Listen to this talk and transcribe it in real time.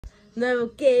No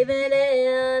giving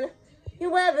in.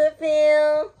 You ever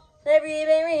feel every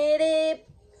very deep?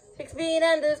 6 feet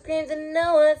under screams and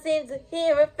no one seems to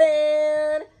hear a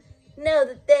fan. Know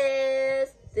that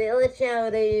there's still a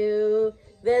child of you.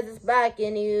 There's a spark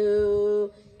in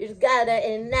you. You just gotta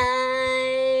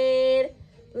ignite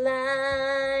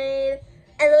light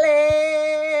and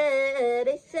let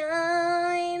it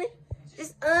shine.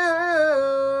 Just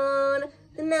own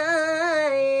the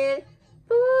night.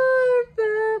 4th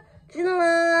of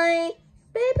July,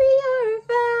 baby, you're a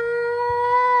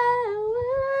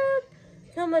firework.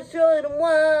 Come on, show them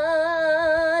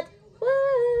what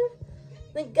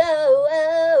then go,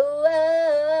 oh,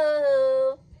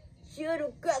 oh, shoot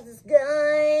across the sky.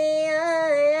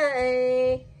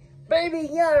 Baby,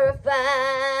 you're a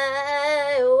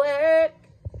firework.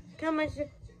 Come on, shoot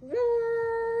lovers.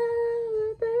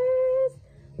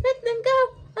 Let them go,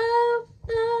 oh,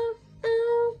 oh,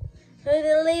 oh. Let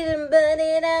them leave and burn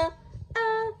it out,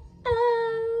 oh,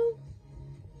 oh.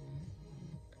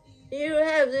 You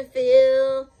have to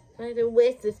feel like a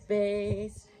waste of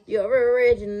space. You're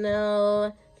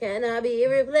original, cannot be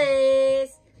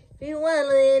replaced. If you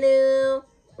only knew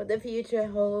what the future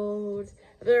holds.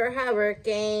 After a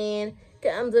hurricane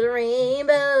comes a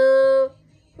rainbow.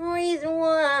 Reason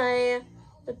why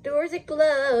the doors are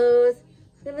closed.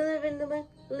 Gonna live in the way,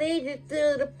 lead you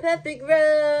to the perfect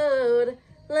road.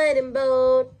 Lightning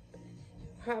bolt,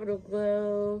 heart will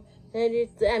glow. Every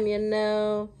time you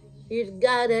know, you just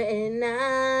gotta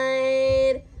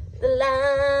ignite the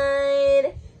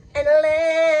light and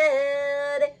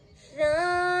let it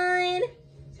shine.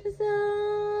 Just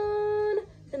on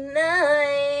the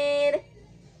night.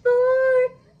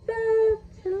 4th of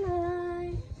July,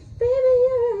 baby,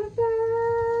 you're a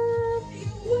firework.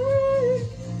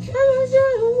 I want you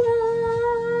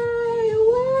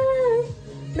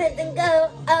to make them go,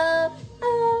 oh,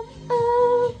 oh,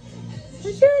 oh.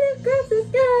 Shoot across the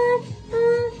sky,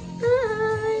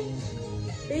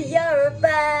 you're a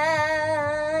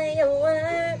firework.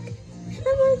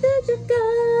 I want that you go,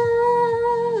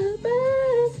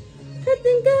 burst. Let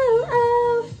them go,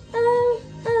 oh, oh,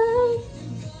 oh.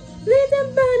 Let them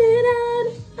burn it on.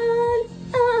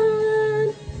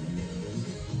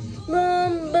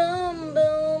 Boom, boom,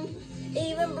 boom.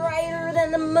 Even brighter than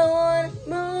the moon,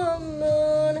 moon,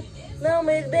 moon.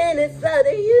 Nobody's been inside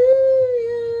of you.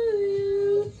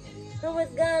 No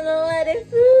one's gonna let it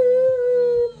through.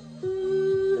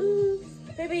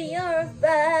 Baby, you're a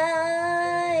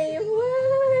firework.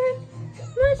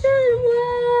 My shining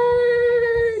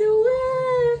wide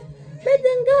awake. Let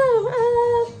them go,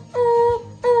 oh, oh,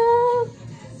 oh.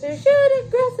 So shoot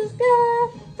across the sky.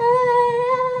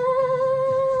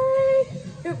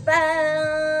 You're a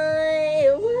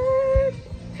firework.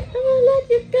 I'm gonna let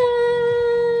you go.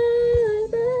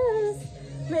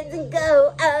 Let them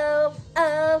go, oh,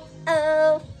 oh,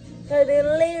 oh. Let it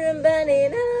leave and burn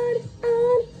it on,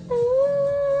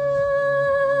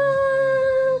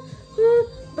 boom,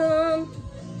 boom.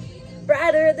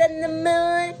 Brighter than the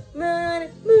moon,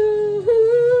 moon, moon.